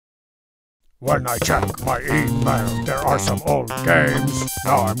When I check my email, there are some old games.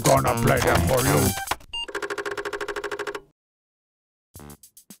 Now I'm gonna play them for you.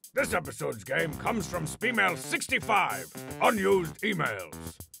 This episode's game comes from Spemail 65, unused emails.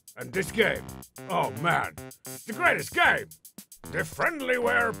 And this game, oh man, it's the greatest game. The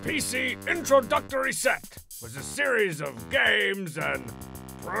FriendlyWare PC Introductory set was a series of games and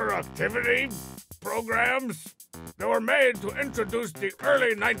productivity programs that were made to introduce the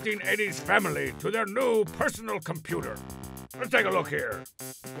early 1980s family to their new personal computer. Let's take a look here.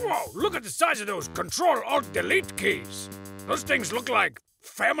 Whoa, look at the size of those Control-Alt-Delete keys. Those things look like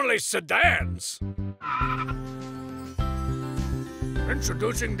family sedans.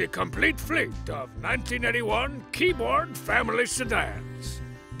 Introducing the complete fleet of 1981 keyboard family sedans.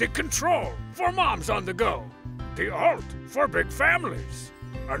 The Control for moms on the go. The Alt for big families.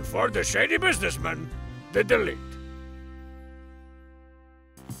 And for the shady businessmen, the Delete.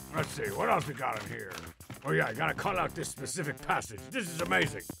 Let's see, what else we got in here? Oh yeah, I gotta call out this specific passage. This is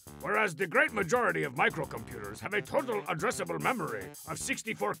amazing. Whereas the great majority of microcomputers have a total addressable memory of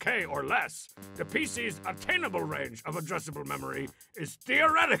 64K or less, the PC's attainable range of addressable memory is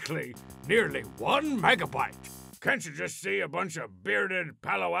theoretically nearly 1 megabyte. Can't you just see a bunch of bearded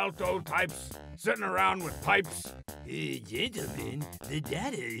Palo Alto types sitting around with pipes? Gentlemen, the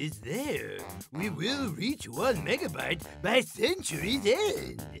data is there. We will reach 1 megabyte by century's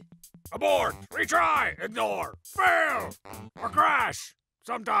end. Abort! Retry! Ignore! Fail! Or crash!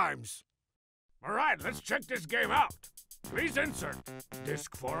 Sometimes. Alright, let's check this game out. Please insert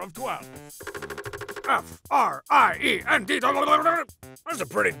Disc 4 of 12. F-R-I-E-N-D. That's a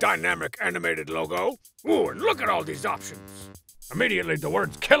pretty dynamic animated logo. Ooh, and look at all these options. Immediately the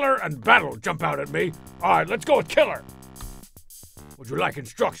words killer and battle jump out at me. Alright, let's go with killer. Would you like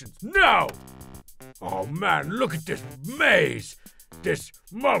instructions? No! Oh man, look at this maze. This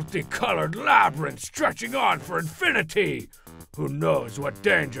multicolored labyrinth stretching on for infinity. Who knows what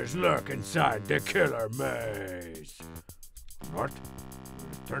dangers lurk inside the killer maze? North,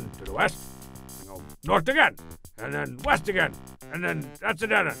 turn to the west, go north again, and then west again, and then that's a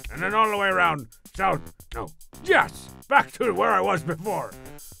dead end, and then all the way around south, no, yes, back to where I was before.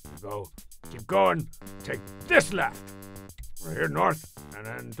 Go, keep going, take this left, right here north, and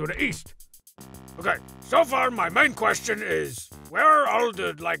then to the east. Okay, so far my main question is, where are all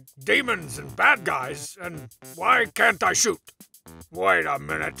the, demons and bad guys, and why can't I shoot? Wait a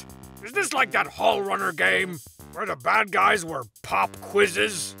minute, is this like that Hall Runner game, where the bad guys were pop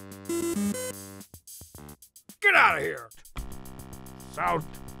quizzes? Get out of here! South,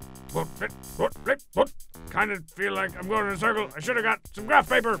 kind of feel like I'm going in a circle. I should have got some graph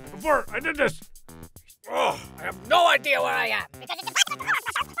paper before I did this. Oh, I have no idea where I am.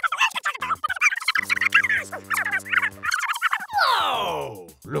 Oh,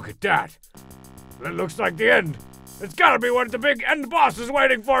 look at that. That looks like the end. It's gotta be when the big end boss is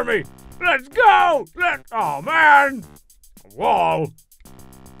waiting for me. Let's go! Oh man! A wall.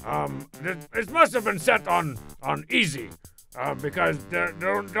 This must have been set on easy, because there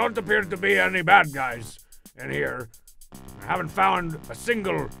don't appear to be any bad guys in here. I haven't found a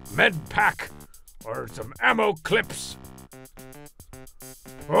single med pack or some ammo clips.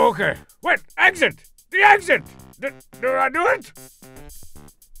 Okay, wait, exit! The exit! Did I do it?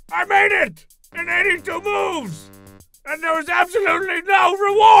 I made it! In 82 moves! And there was absolutely no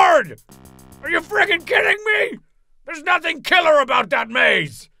reward! Are you freaking kidding me? There's nothing killer about that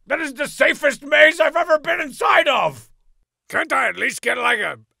maze! That is the safest maze I've ever been inside of! Can't I at least get like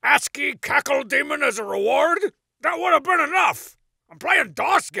a ASCII cackle demon as a reward? That would have been enough! I'm playing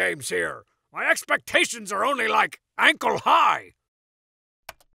DOS games here. My expectations are only like ankle high.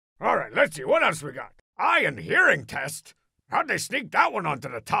 Alright, let's see, what else we got? Eye and hearing test? How'd they sneak that one onto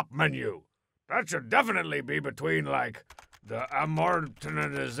the top menu? That should definitely be between, the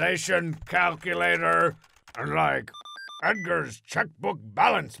amortization calculator and, Edgar's checkbook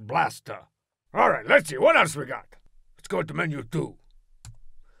balance blaster. Alright, let's see, what else we got? Let's go to menu 2.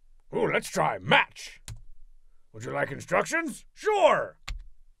 Ooh, let's try match. Would you like instructions? Sure!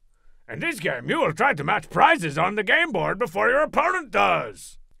 In this game, you will try to match prizes on the game board before your opponent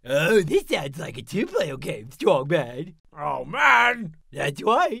does. Oh, this sounds like a two-player game, strong man. Oh, man! That's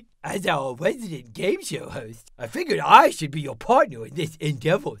right. As our resident game show host, I figured I should be your partner in this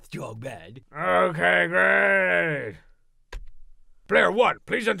endeavor, strong man. Okay, great. Player 1,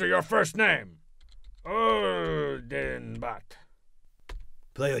 please enter your first name. Odinbot.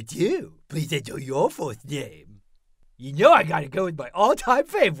 Player 2, please enter your first name. You know I gotta go with my all-time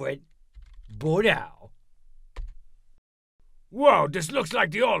favorite, Bornau. Whoa, this looks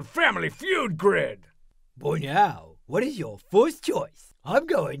like the old Family Feud grid. Bornau, what is your first choice? I'm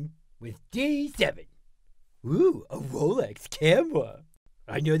going with D7. Ooh, a Rolex camera.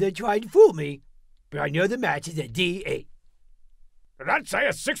 I know they're trying to fool me, but I know the match is at D8. Did that say a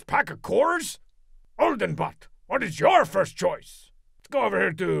 6-pack of Coors? Oldenbutt, what is your first choice? Let's go over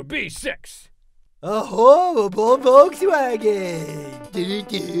here to B6. A horrible Volkswagen.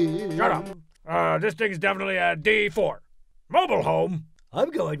 Do-do-do. Shut up. This thing's definitely a D4. Mobile home.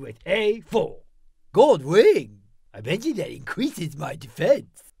 I'm going with A4. Gold ring. I mentioned that increases my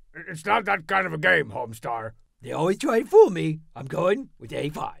defense. It's not that kind of a game, Homestar. They always try to fool me. I'm going with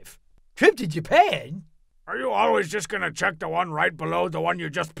A5. Trip to Japan? Are you always just gonna check the one right below the one you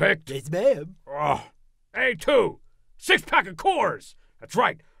just picked? Yes, ma'am. Oh, A2. 6-pack of Coors. That's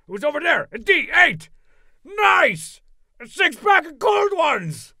right. It was over there at D8. Nice! A 6-pack of cold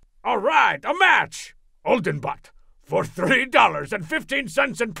ones. All right, a match. Oldenbutt for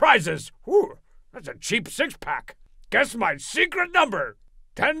 $3.15 in prizes. Whew, that's a cheap 6-pack. Guess my secret number.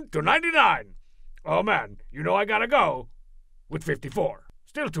 10 to 99. Oh, man, you know I gotta go. With 54.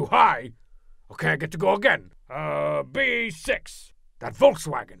 Still too high. Okay, I get to go again. B6. That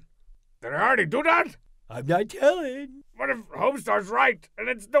Volkswagen. Did I already do that? I'm not telling. What if Homestar's right, and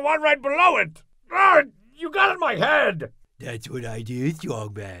it's the one right below it? Oh, you got in my head. That's what I do,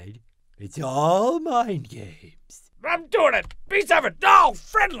 strongman. It's all mind games. I'm doing it. B7. No,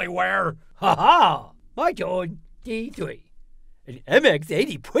 FriendlyWare. Ha-ha! My turn. D3. An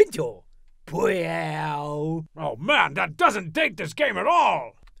MX-80 printer. Wow. Oh, man, that doesn't date this game at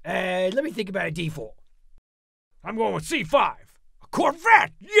all. And let me think about a D4. I'm going with C5. A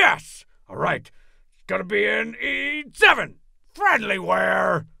Corvette, yes. All right, it's gonna be in E7.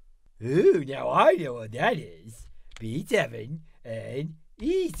 FriendlyWare. Ooh, now I know what that is. B7 and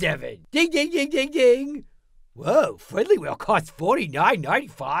E7. Ding, ding, ding, ding, ding. Whoa, FriendlyWare costs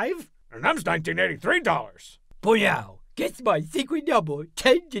 $49.95? And them's $1983. Boy, now, guess my secret number,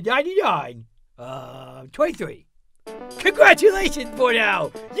 10 to 99. 23. Congratulations, boy,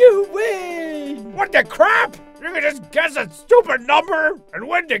 now. You win. What the crap? You can just guess a stupid number and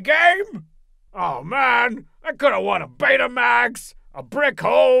win the game? Oh, man, I could have won a Betamax, a brick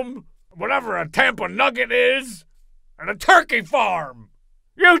home, whatever a Tampa Nugget is, and a turkey farm.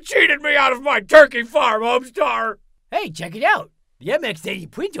 You cheated me out of my turkey farm, Homestar. Hey, check it out. The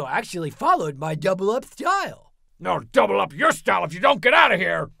MX-80 printer actually followed my double-up style. No, double up your style if you don't get out of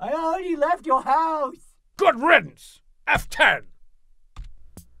here. I already left your house. Good riddance. F10.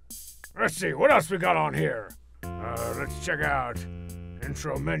 Let's see, what else we got on here? Let's check out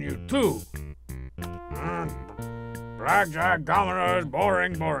intro menu 2. Blackjack, dominoes,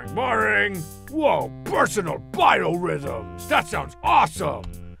 boring, boring, boring. Whoa, personal biorhythms. That sounds awesome.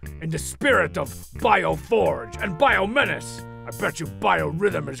 In the spirit of Bioforge and Biomenace, I bet you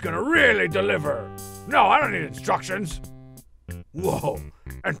Biorhythm is gonna really deliver. No, I don't need instructions. Whoa,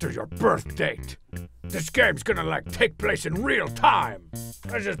 enter your birth date. This game's gonna take place in real time.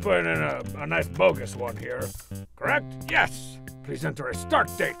 Let's just put in a nice bogus one here. Correct? Yes. Please enter a start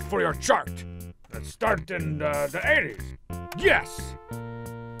date for your chart. Let's start in the 80s. Yes.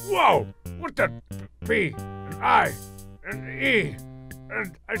 Whoa, what the P and I and E.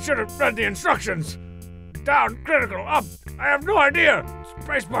 And I should have read the instructions. Down, critical, up. I have no idea.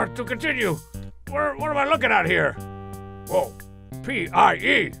 Spacebar to continue. What am I looking at here? Whoa,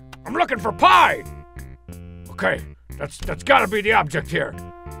 P-I-E. I'm looking for pi. Okay, that's gotta be the object here.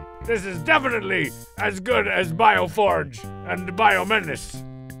 This is definitely as good as Bioforge and Biomenace.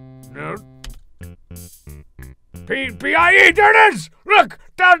 No. P-I-E, there it is! Look,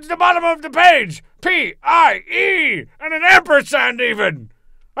 down to the bottom of the page. P-I-E, and an ampersand even.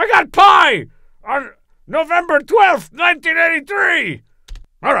 I got pi on November 12th, 1983.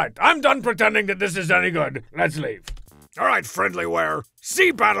 All right, I'm done pretending that this is any good. Let's leave. All right, FriendlyWare.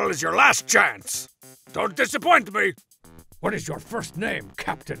 Sea Battle is your last chance. Don't disappoint me. What is your first name,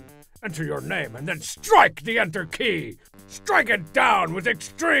 Captain? Enter your name and then strike the Enter key. Strike it down with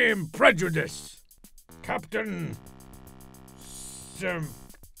extreme prejudice. Captain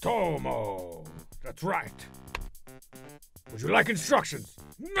Symptomo. That's right. Would you like instructions?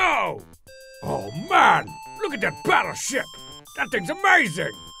 No! Oh, man! Look at that battleship! That thing's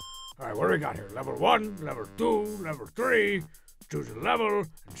amazing! Alright, what do we got here? Level 1, level 2, level 3. Choose a level and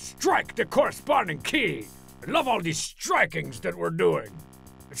strike the corresponding key. I love all these strikings that we're doing.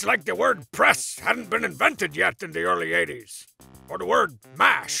 It's like the word press hadn't been invented yet in the early 80s. Or the word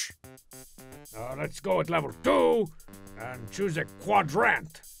mash. Let's go with level 2 and choose a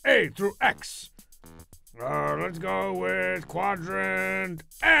quadrant. A through X. Let's go with quadrant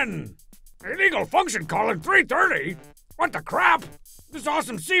N. Illegal function call in 330? What the crap? This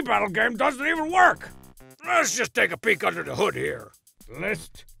awesome sea battle game doesn't even work. Let's just take a peek under the hood here.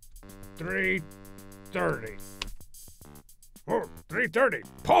 List, 330. Oh, 330.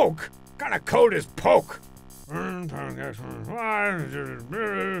 Poke? What kind of code is poke? Okay,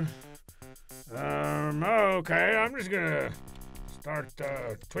 I'm just gonna start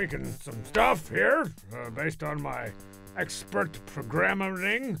tweaking some stuff here based on my expert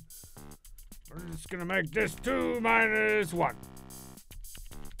programming. We're just gonna make this 2 minus 1.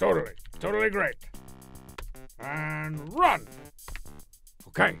 Totally great. And run.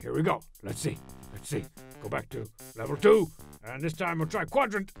 Okay, here we go. Let's see. Go back to level 2, and this time we'll try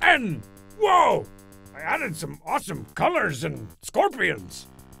quadrant N. Whoa! I added some awesome colors and scorpions,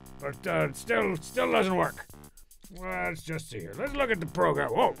 but still doesn't work. Let's just see here. Let's look at the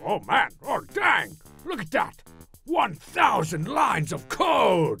program. Oh man! Oh dang! Look at that! 1,000 lines of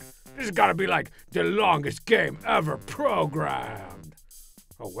code. This has got to be like the longest game ever programmed.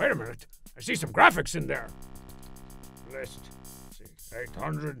 Oh wait a minute! I see some graphics in there. List. Let's see,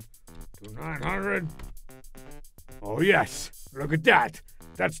 800 to 900. Oh yes! Look at that!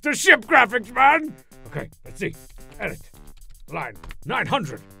 That's the ship graphics, man! Okay, let's see. Edit. Line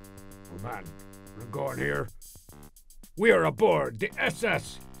 900. Oh man, we're going here. We are aboard the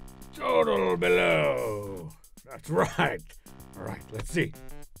SS Total Below. That's right. All right, let's see.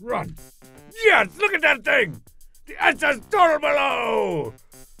 Run. Yes, look at that thing! The SS Total Below!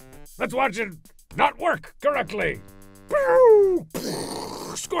 Let's watch it not work correctly.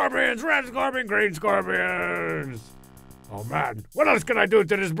 Scorpions, red scorpion, green scorpions. Oh man, what else can I do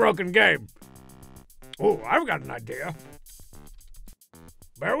to this broken game? Oh, I've got an idea.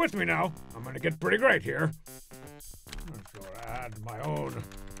 Bear with me now. I'm gonna get pretty great here. So I add my own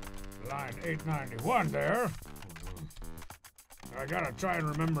line 891 there. I gotta try and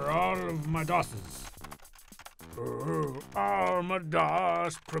remember all of my DOSes. All my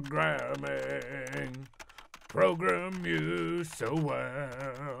DOS programming. Program you so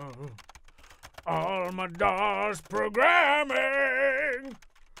well. All my DOS programming.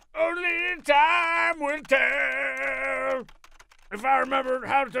 Only time will tell if I remember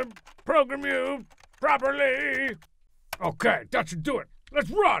how to program you properly. Okay, that should do it. Let's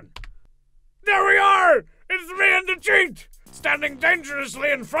run. There we are! It's me and the cheat, standing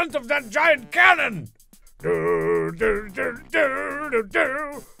dangerously in front of that giant cannon. Do, do, do, do, do,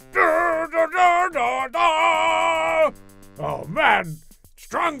 do. Do, do, do, do, do. Oh man,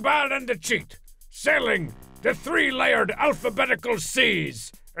 Strong Bad and the Cheat, sailing the 3-layered alphabetical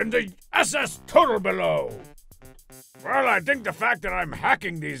seas in the SS Total Below. Well, I think the fact that I'm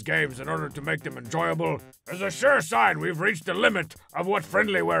hacking these games in order to make them enjoyable is a sure sign we've reached the limit of what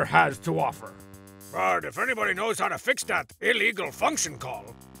FriendlyWare has to offer. But if anybody knows how to fix that illegal function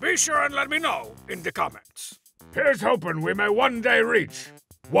call, be sure and let me know in the comments. Here's hoping we may one day reach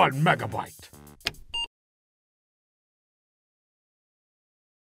 1 megabyte.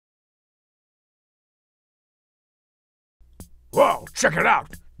 Whoa, check it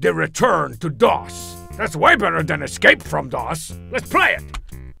out! The return to DOS. That's way better than escape from DOS. Let's play it!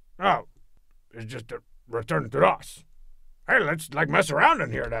 Oh, it's just a return to DOS. Hey, let's mess around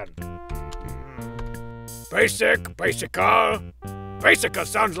in here then. Basica. Basica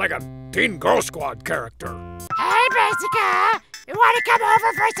sounds like a Teen Girl Squad character. Hey, Basica! You want to come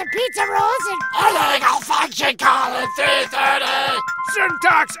over for some pizza rolls and illegal function call at 3:30?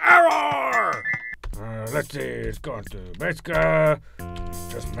 Syntax error! Let's see, it's going to Basica.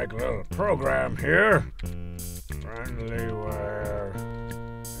 Just make a little program here. FriendlyWare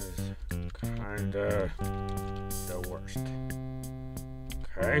is kinda the worst.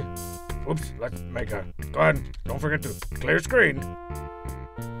 Okay. Oops, let's make a... Go ahead, don't forget to clear screen.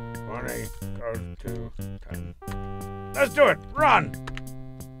 20 goes to 10. Let's do it, run!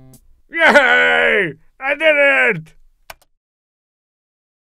 Yay! I did it!